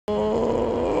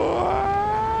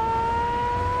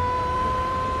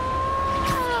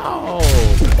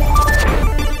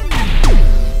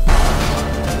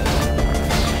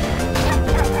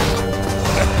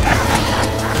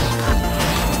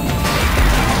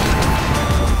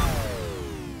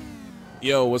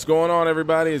Yo, what's going on,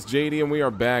 everybody? It's JD, and we are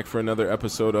back for another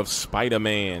episode of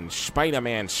Spider-Man.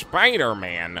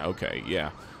 Okay,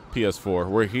 yeah, PS4.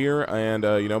 We're here, and,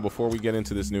 you know, before we get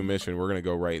into this new mission, we're going to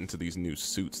go right into these new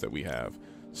suits that we have.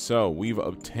 So, we've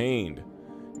obtained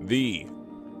the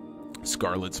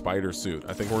Scarlet Spider suit.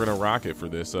 I think we're going to rock it for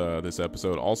this this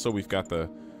episode. Also, we've got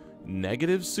the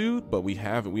negative suit, but we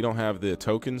don't have the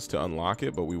tokens to unlock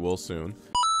it, but we will soon.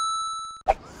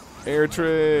 Air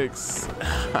tricks.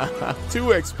 2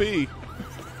 XP.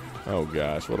 Oh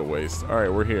gosh, what a waste. All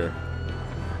right, we're here.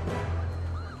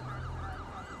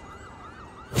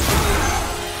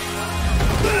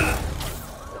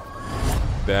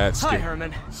 That Hi,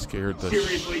 Herman. Scared the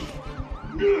Seriously?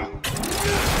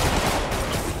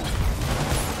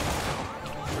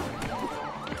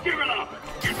 Give it up.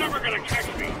 You're never gonna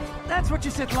catch me. That's what you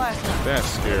said last time. That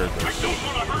scared the I don't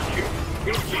want to hurt you.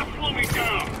 You'll just slow me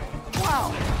down.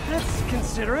 Wow, that's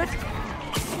considerate.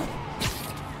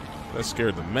 That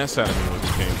scared the mess out of me when he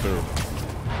came through.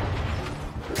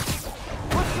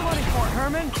 What's the money for,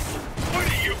 Herman? What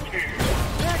do you care?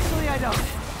 Actually, I don't.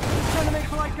 Just trying to make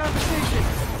polite conversation.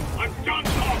 I'm done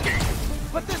talking.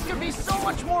 But this could be so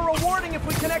much more rewarding if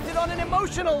we connected on an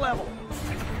emotional level.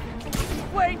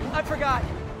 Wait, I forgot.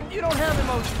 You don't have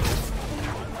emotions.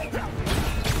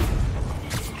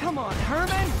 Come on,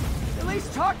 Herman. At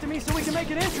least talk to me so we can make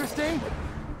it interesting.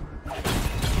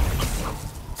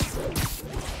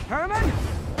 Herman?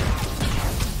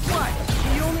 What?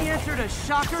 You only answered a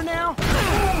shocker now?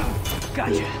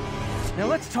 Gotcha. Now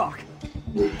let's talk.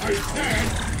 I said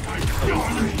I'm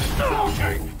done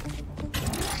talking.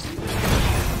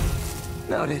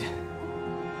 Noted.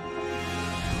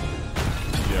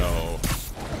 Yo.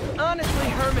 Honestly,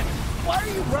 Herman, why are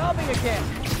you robbing again?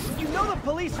 You know the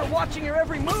police are watching your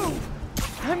every move.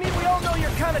 I mean, we all know you're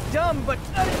kind of dumb, but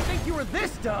I didn't think you were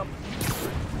this dumb.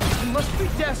 You must be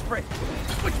desperate,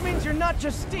 which means you're not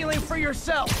just stealing for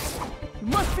yourself. You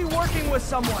must be working with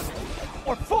someone,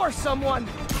 or for someone.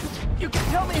 You can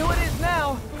tell me who it is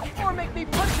now, or make me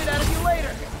punch it out of you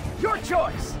later. Your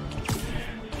choice.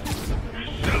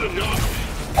 Said enough.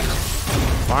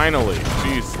 Finally.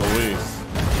 Jeez Louise.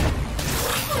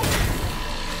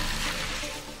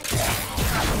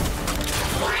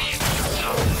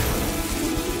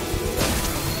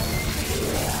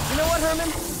 You know what, Herman?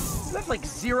 You have like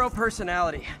 0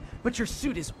 personality, but your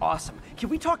suit is awesome. Can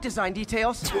we talk design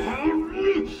details?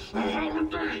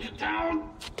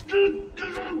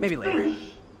 Maybe later.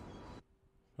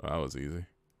 Well, that was easy.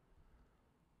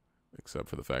 Except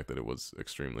for the fact that it was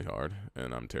extremely hard,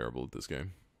 and I'm terrible at this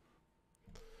game.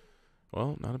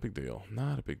 Well, not a big deal.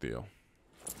 Not a big deal.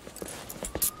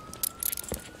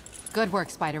 Good work,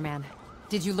 Spider-Man.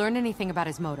 Did you learn anything about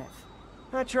his motive?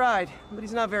 I tried, but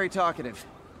he's not very talkative.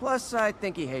 Plus, I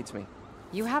think he hates me.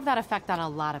 You have that effect on a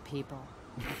lot of people.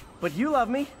 But you love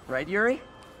me, right, Yuri?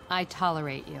 I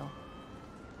tolerate you.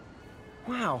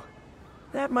 Wow.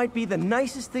 That might be the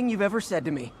nicest thing you've ever said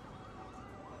to me.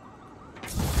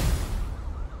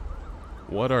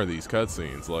 What are these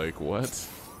cutscenes? Like, what?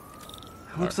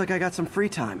 Looks like I got some free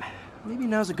time. Maybe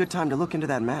now's a good time to look into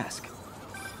that mask.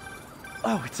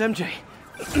 Oh, it's MJ.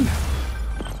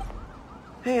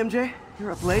 Hey, MJ.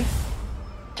 You're up late?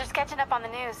 Just catching up on the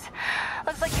news.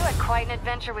 Looks like you had quite an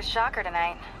adventure with Shocker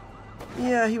tonight.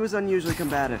 Yeah, he was unusually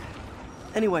combative.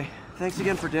 Anyway, thanks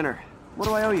again for dinner. What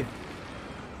do I owe you?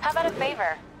 How about a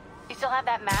favor? You still have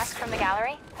that mask from the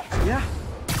gallery? Yeah.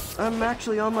 I'm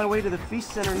actually on my way to the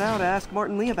Feast Center now to ask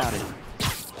Martin Lee about it.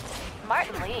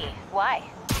 Martin Lee? Why?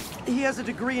 He has a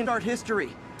degree in art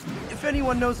history. If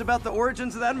anyone knows about the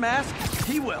origins of that mask,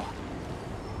 he will.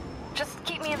 Just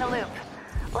keep me in the loop.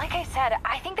 Like I said,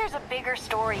 I think there's a bigger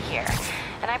story here,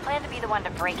 and I plan to be the one to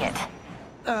break it.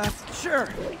 Sure.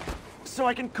 So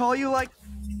I can call you, like...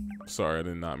 Sorry, I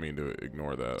did not mean to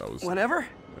ignore that. I was... Whenever?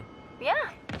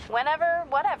 Yeah, whenever,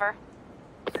 whatever.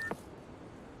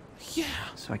 Yeah.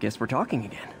 So I guess we're talking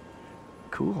again.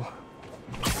 Cool.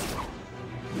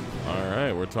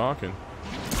 Alright, we're talking.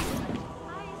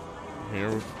 Here...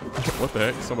 What the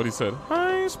heck? Somebody said,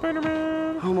 "Hi,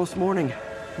 Spider-Man." Almost morning.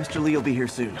 Mr. Lee will be here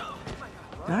soon.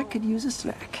 I could use a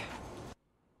snack.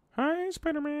 Hi,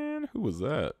 Spider-Man. Who was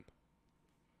that?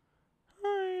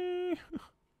 Hi.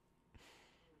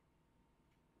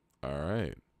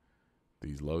 Alright.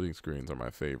 These loading screens are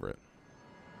my favorite.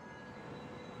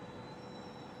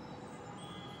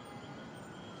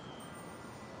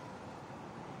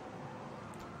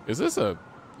 Is this a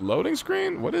loading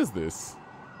screen? What is this?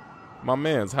 My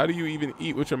mans, how do you even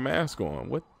eat with your mask on?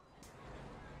 What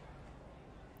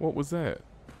was that?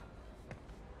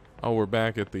 Oh, we're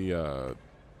back at the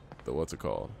what's it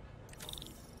called?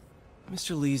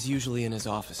 Mr. Lee's usually in his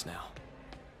office now.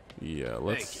 Yeah,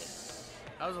 let's... Hey,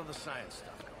 how's all the science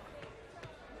stuff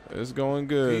going? It's going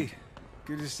good. Pete,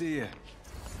 good to see you.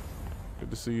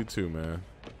 Good to see you too, man.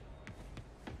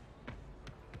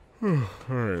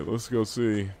 Alright, let's go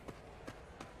see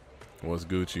what's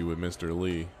Gucci with Mr.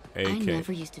 Lee. AK. I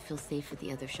never used to feel safe with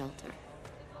the other shelter.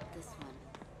 This one.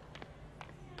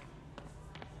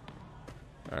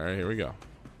 Alright, here we go.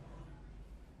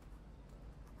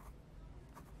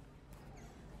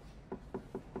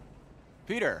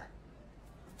 Peter,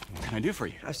 what can I do for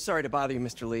you? I'm sorry to bother you,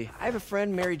 Mr. Lee. I have a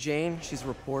friend, Mary Jane. She's a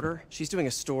reporter. She's doing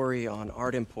a story on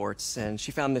art imports, and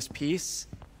she found this piece.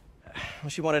 Well,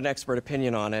 she wanted an expert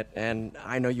opinion on it, and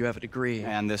I know you have a degree.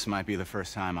 And this might be the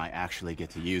first time I actually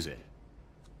get to use it.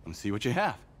 Let's see what you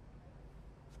have.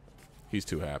 He's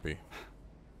too happy.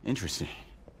 Interesting.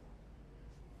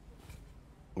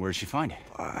 Where'd she find it?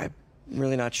 I'm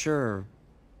really not sure.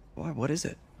 Why, what is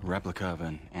it? A replica of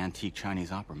an antique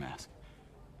Chinese opera mask.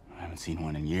 I haven't seen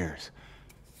one in years.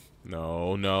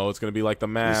 No, no, it's gonna be like the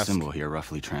The mask. symbol here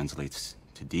roughly translates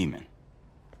to demon.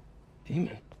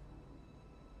 Demon?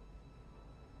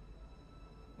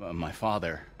 My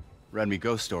father read me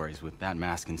ghost stories with that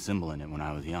mask and symbol in it when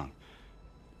I was young.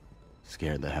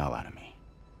 Scared the hell out of me.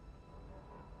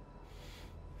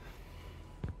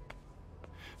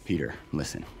 Peter,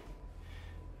 listen.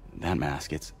 That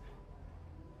mask, it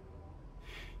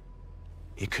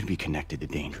could be connected to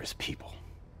dangerous people.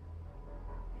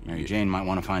 Mary Jane might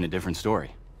want to find a different story.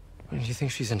 Do you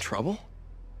think she's in trouble?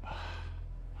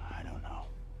 I don't know.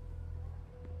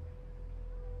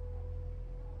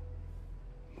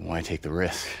 Why take the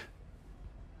risk?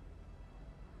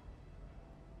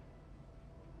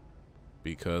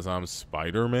 Because I'm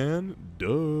Spider-Man?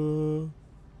 Duh.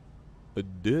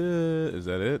 Duh. Is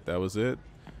that it? That was it?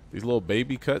 These little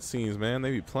baby cutscenes, man, they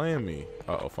be playing me.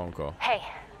 Uh-oh, phone call. Hey,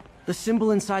 The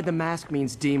symbol inside the mask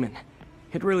means demon.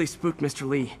 It really spooked Mr.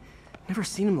 Lee. Never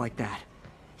seen him like that.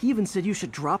 He even said you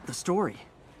should drop the story.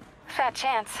 fat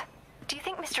chance. Do you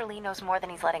think Mr. Lee knows more than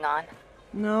he's letting on?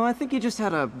 No, I think he just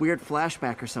had a weird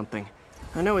flashback or something.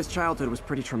 I know his childhood was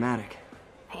pretty traumatic.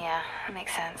 Yeah, that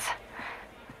makes sense.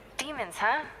 Demons,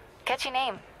 huh? Catchy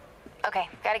name. Okay,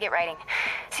 gotta get writing.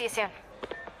 See you soon.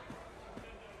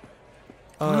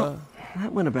 Well,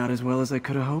 that went about as well as I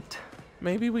could have hoped.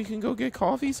 Maybe we can go get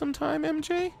coffee sometime,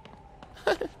 MJ?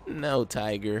 No,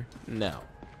 Tiger. No.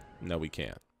 No, we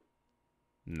can't.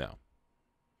 No.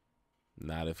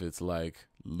 Not if it's like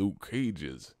Luke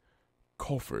Cage's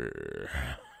coffee.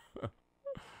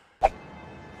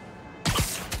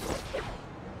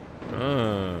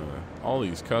 All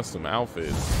these custom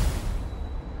outfits.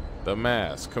 The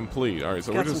mask, complete. All right,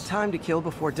 so Got we're some just... time to kill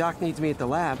before Doc needs me at the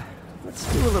lab.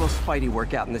 Let's do a little Spidey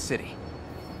workout in the city.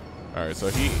 All right, so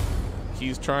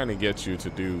he's trying to get you to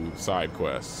do side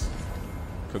quests.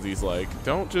 Because he's like,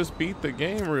 don't just beat the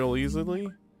game real easily.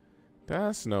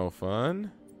 That's no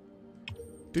fun.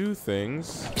 Do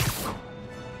things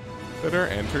that are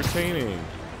entertaining.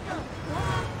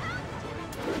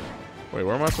 Wait,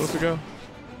 where am I supposed to go?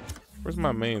 Where's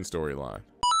my main storyline?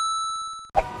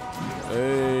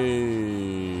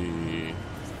 Hey.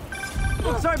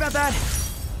 Sorry about that.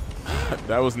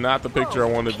 That was not the picture I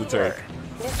wanted to take.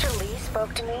 Mr. Lee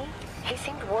spoke to me. He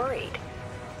seemed worried.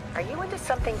 Are you into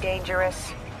something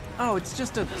dangerous? Oh, it's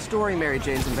just a story Mary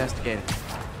Jane's investigating.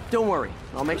 Don't worry,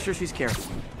 I'll make sure she's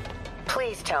careful.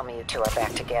 Please tell me you two are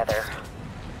back together.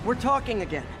 We're talking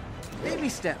again. Baby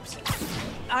steps.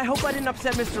 I hope I didn't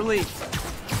upset Mr. Lee.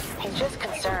 He's just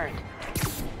concerned.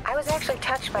 I was actually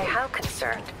touched by how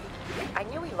concerned. I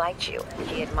knew he liked you.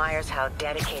 He admires how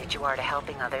dedicated you are to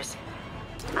helping others.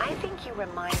 I think you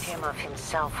remind him of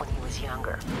himself when he was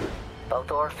younger.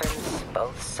 Both orphans,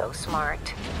 both so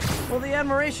smart. Well, the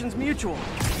admiration's mutual.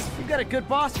 You've got a good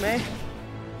boss, May.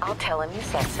 I'll tell him you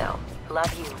said so.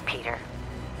 Love you, Peter.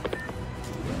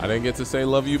 I didn't get to say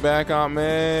love you back, Aunt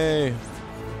May.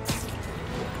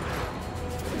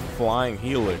 Flying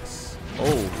helix.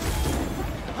 Oh.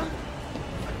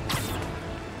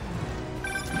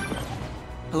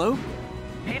 Hello?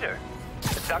 Peter,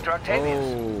 it's Dr.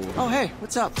 Octavius. Oh, hey,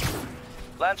 what's up?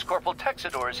 Lance Corporal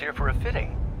Texador is here for a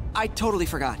fitting. I totally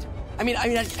forgot. I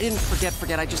didn't forget.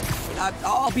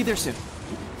 I'll be there soon.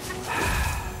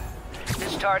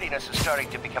 This tardiness is starting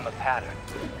to become a pattern.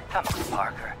 Come on,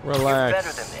 Parker. Relax. You're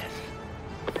better than this.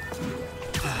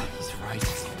 He's right.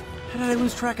 How did I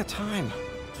lose track of time?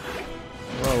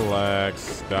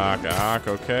 Relax, Doc Ock,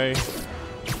 okay?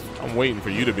 I'm waiting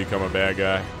for you to become a bad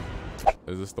guy.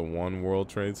 Is this the One World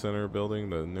Trade Center building,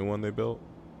 the new one they built?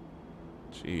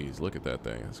 Jeez, look at that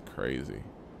thing. That's crazy.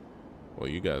 Well,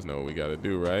 you guys know what we gotta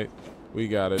do, right? We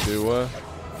gotta do a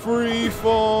free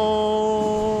fall.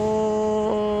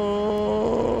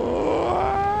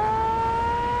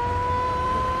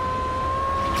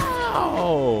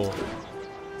 Oh,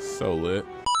 so lit.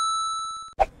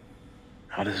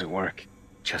 How does it work?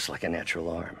 Just like a natural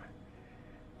arm.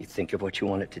 You think of what you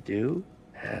want it to do,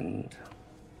 and...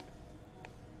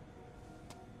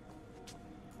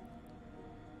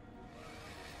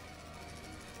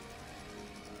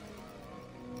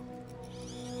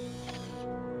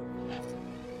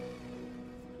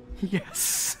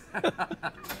 Yes.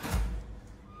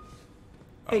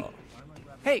 Hey,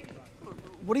 hey,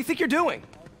 what do you think you're doing?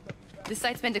 This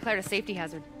site's been declared a safety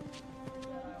hazard.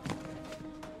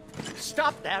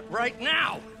 Stop that right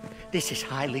now! This is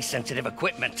highly sensitive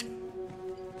equipment.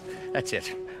 That's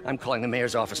it. I'm calling the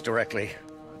mayor's office directly.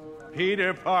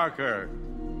 Peter Parker,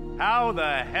 how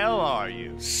the hell are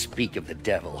you? Speak of the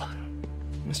devil.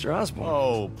 Mr. Osborne.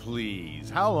 Oh, please.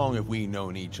 How long have we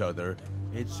known each other?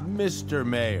 It's Mr.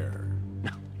 Mayor.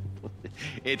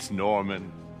 It's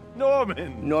Norman.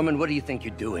 Norman! Norman, what do you think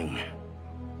you're doing?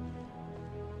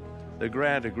 The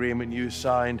grant agreement you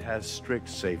signed has strict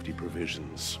safety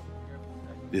provisions.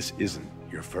 This isn't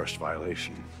your first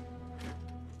violation.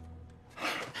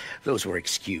 Those were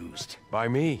excused. By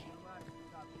me.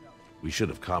 We should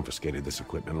have confiscated this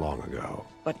equipment long ago.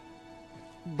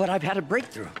 But I've had a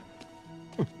breakthrough.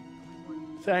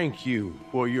 Thank you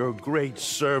for your great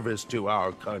service to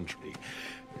our country.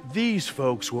 These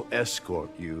folks will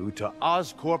escort you to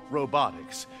Oscorp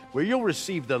Robotics, where you'll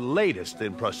receive the latest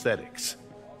in prosthetics.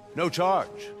 No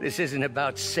charge. This isn't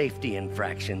about safety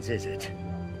infractions, is it?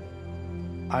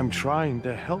 I'm trying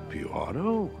to help you,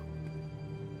 Otto.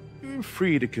 You're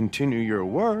free to continue your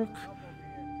work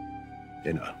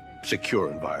in a secure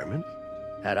environment.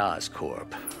 At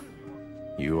Oscorp.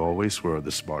 You always were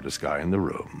the smartest guy in the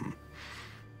room.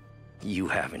 You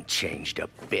haven't changed a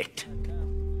bit.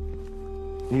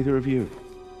 Neither of you.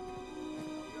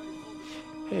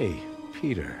 Hey,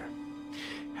 Peter.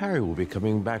 Harry will be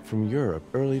coming back from Europe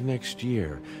early next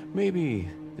year. Maybe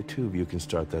the two of you can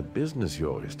start that business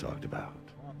you always talked about.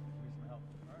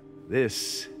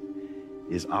 This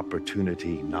is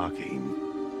opportunity knocking.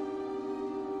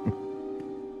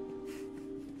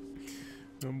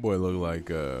 That boy look like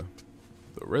the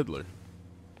Riddler.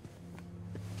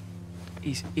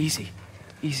 Easy.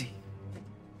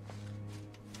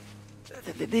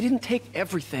 They didn't take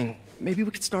everything. Maybe we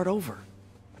could start over.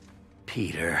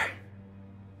 Peter,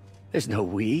 there's no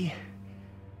we.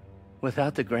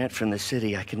 Without the grant from the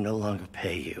city, I can no longer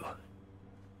pay you.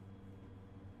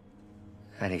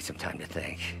 I need some time to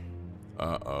think.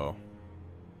 Uh-oh.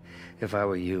 If I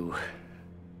were you,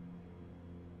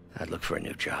 I'd look for a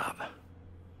new job.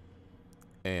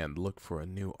 And look for a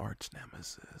new arch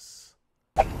nemesis.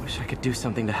 Wish I could do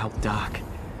something to help Doc.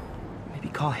 Maybe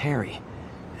call Harry.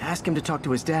 Ask him to talk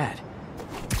to his dad.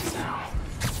 No.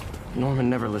 Norman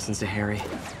never listens to Harry.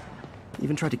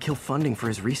 Even tried to kill funding for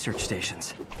his research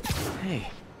stations. Hey,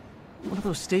 one of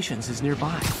those stations is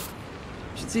nearby.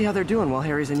 Should see how they're doing while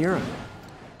Harry's in Europe.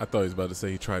 I thought he was about to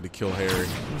say he tried to kill Harry.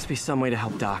 Must be some way to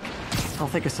help Doc. I'll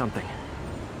think of something.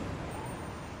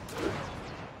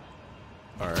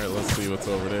 Alright, let's see what's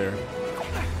over there.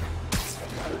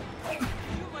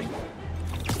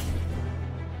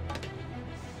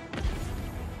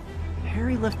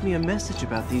 Harry left me a message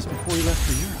about these before he left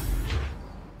for Europe.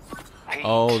 Pete,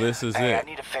 Oh, this is hey, it. I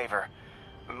need a favor.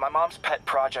 My mom's pet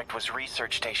project was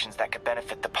research stations that could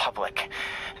benefit the public.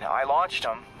 Now, I launched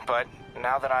them, but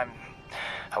now that I'm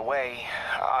away,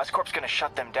 Oscorp's gonna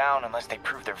shut them down unless they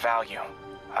prove their value.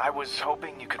 I was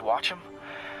hoping you could watch them.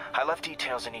 I left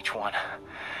details in each one.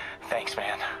 Thanks,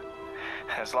 man.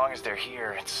 As long as they're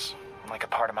here, it's like a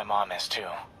part of my mom is, too.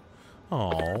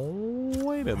 Oh,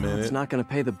 wait a minute. It's not gonna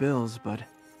pay the bills, but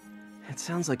it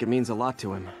sounds like it means a lot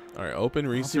to him. Alright, open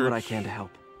research. I'll do what I can to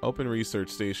help. Open research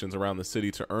stations around the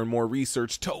city to earn more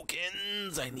research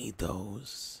tokens. I need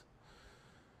those.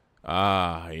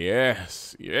 Ah,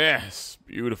 yes. Yes.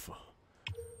 Beautiful.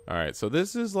 Alright, so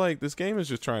this is like, this game is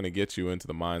just trying to get you into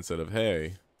the mindset of,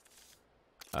 hey,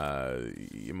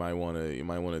 you might want to do you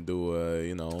might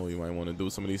want to do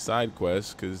some of these side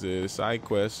quests, because the side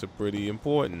quests are pretty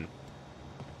important.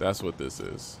 That's what this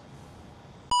is.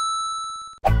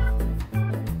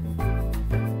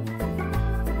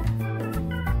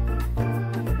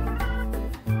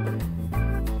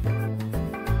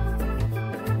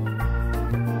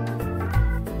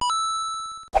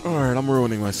 Alright, I'm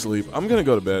ruining my sleep. I'm gonna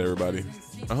go to bed, everybody.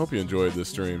 I hope you enjoyed this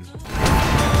stream.